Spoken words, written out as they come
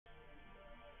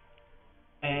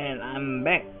I'm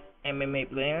back, MMA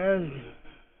players.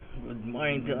 Good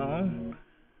morning to all.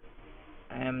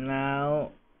 I am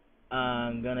now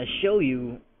gonna show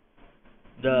you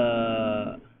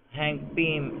the Hank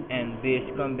Pym and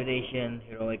Beast combination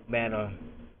heroic battle.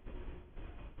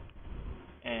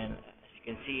 And as you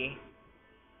can see,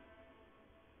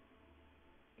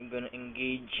 I'm gonna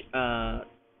engage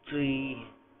three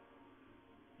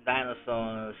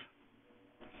dinosaurs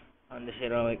on this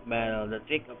heroic battle. The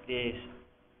trick of this,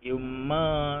 you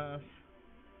must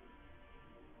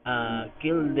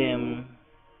kill them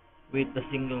with a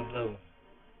single blow,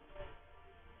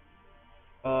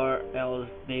 or else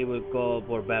they will call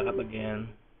for backup again.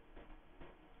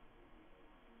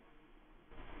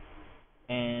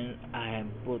 And I have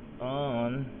put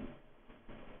on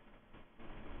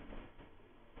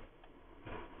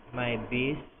my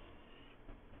beast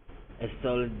a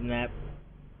solid nap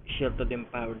sheltered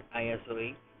empowered ISO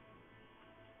 8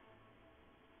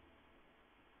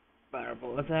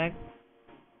 powerful attack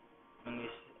on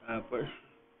his first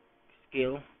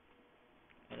skill,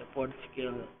 and the fourth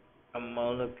skill a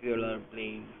molecular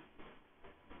blade.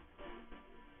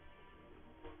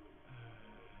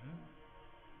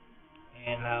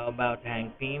 And how about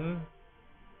Hank Pym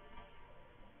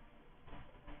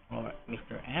or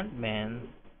Mr. Ant-Man?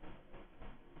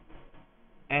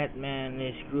 Ant-Man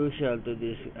is crucial to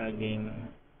this game.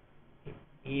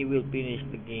 He will finish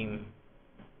the game.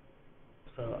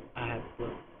 So I have put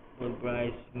full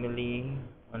price melee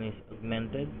on his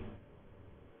augmented.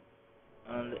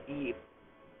 On the E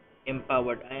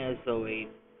empowered ISO 8,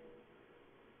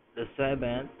 the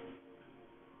 7th,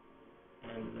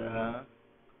 and the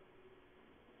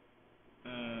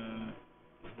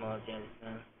small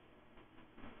chances.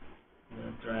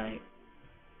 Gonna try.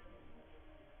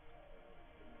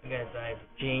 I'm gonna try to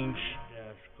change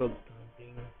the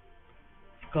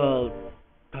skull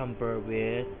thumper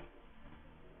with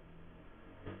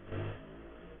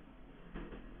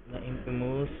the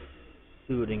infamous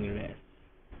shooting rest,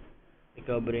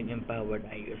 recovering empowered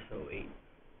ISO 8.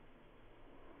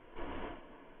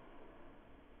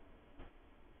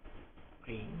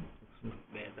 Okay, looks much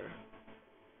better.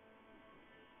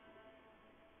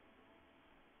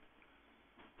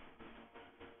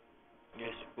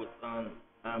 Just put on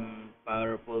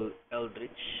powerful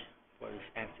Eldritch for his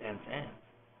accent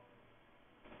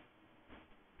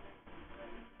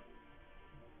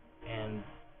and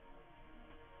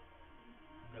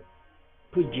the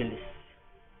pugilist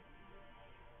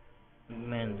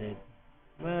augmented.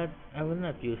 But I will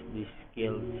not use these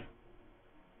skills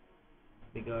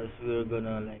because we're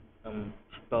gonna like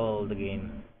stall the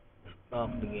game, stop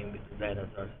the game with the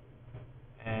dinosaurs,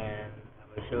 and I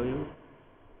will show you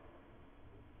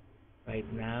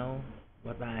right now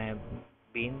what I have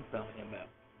been talking about.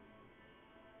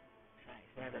 Size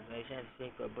that advantage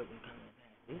safe for button coming.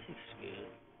 This is good.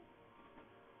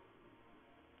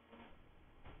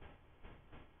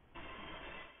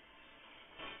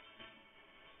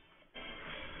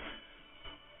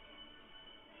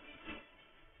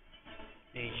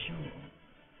 They show,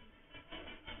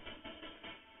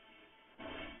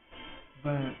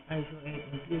 but ISO 8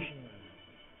 inclusion.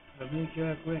 The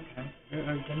nuclear correct, huh? There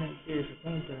are genetic series of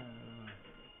counter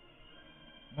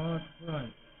more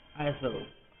front ISO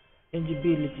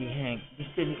Tangibility Hank,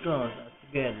 distant calls us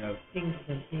together, things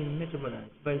that seem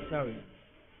metabolized by sorry.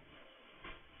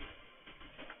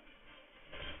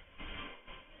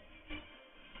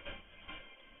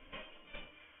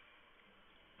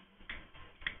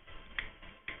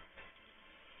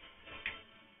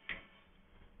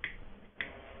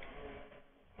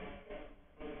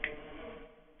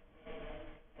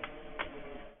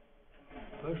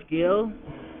 For skill,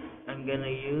 I'm gonna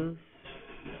use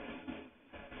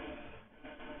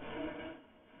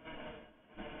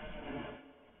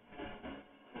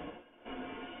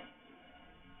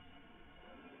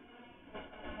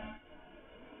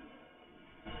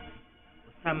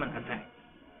summon attack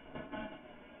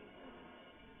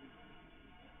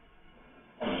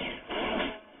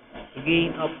to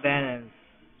gain off balance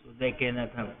so they cannot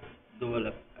have dual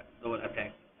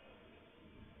attack.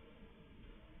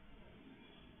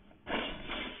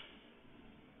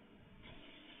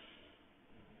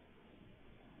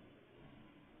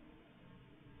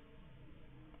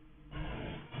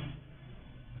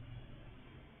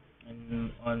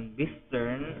 And on this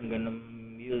turn, I'm gonna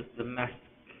use the mask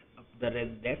of the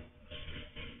red deck.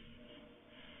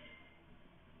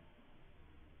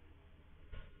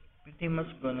 Pretty much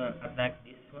gonna attack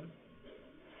this one.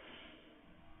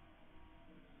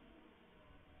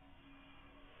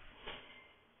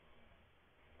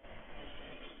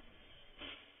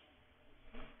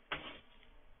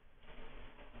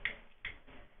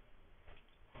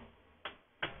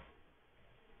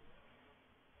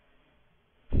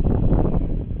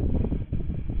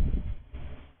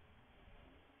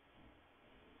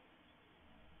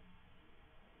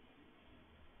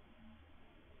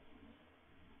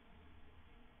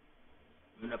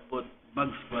 gonna put bug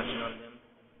squashing on them.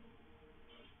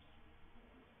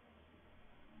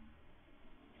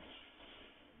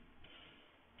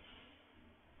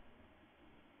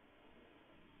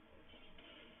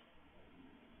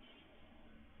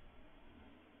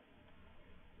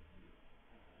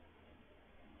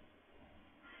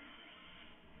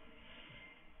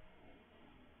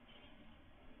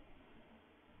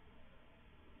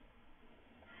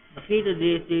 The key to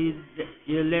this is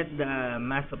you let the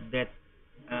mass of death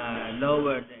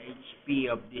lower the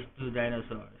HP of these two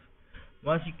dinosaurs.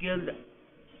 Once you kill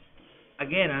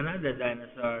again another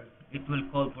dinosaur, it will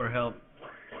call for help,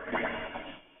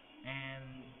 and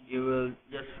you will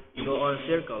just go on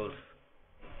circles.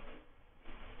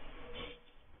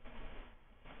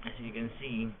 As you can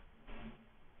see,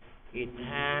 it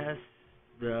has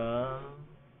the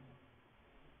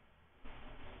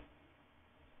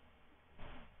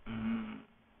mm,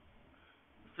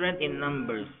 strength in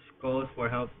numbers calls for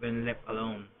help when left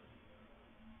alone.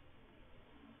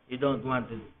 You don't want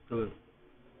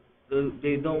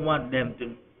they don't want them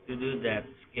to do that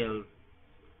skill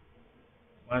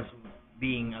once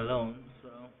being alone, so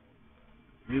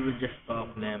we will just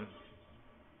stop them.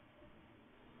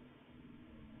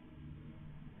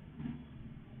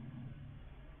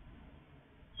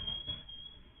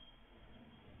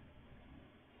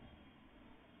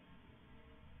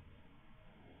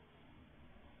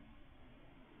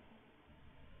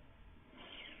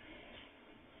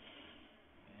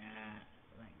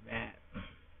 Yeah, like that.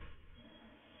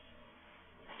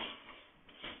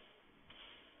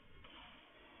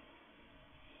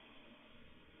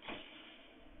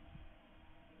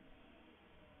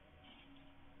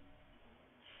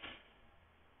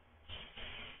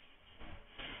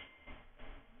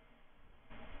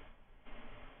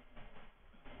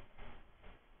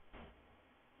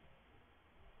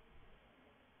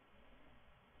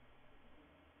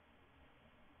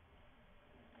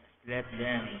 Let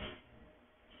them.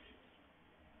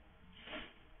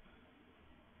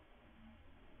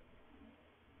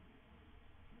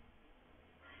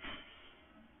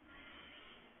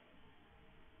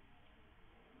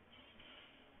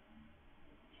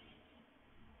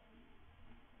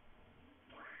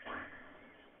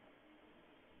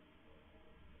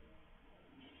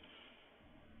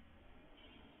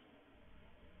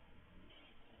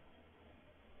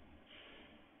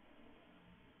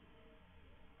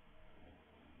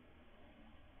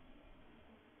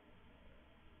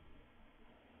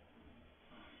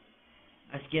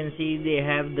 As you can see, they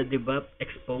have the debuff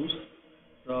exposed.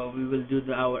 So we will do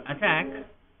our attack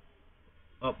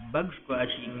of bug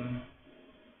squashing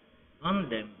on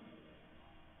them.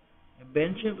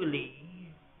 Eventually,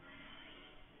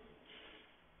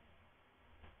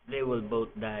 they will both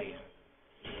die.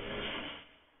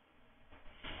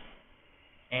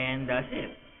 And that's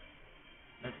it.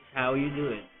 That's how you do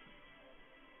it.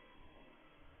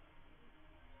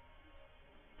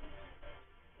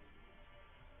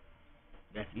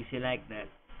 That's easy like that.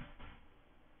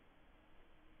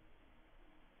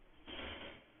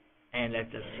 And let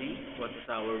us see what's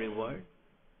our reward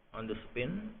on the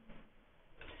spin.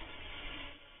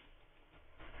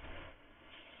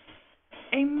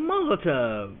 A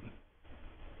Molotov!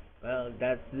 Well,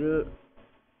 that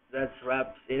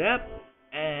wraps it up.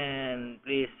 And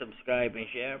please subscribe and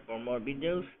share for more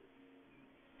videos.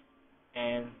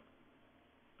 And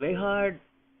play hard,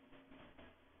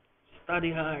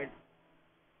 study hard,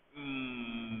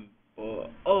 for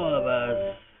all of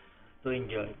us to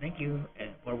enjoy. Thank you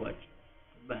and for watching.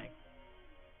 Bye.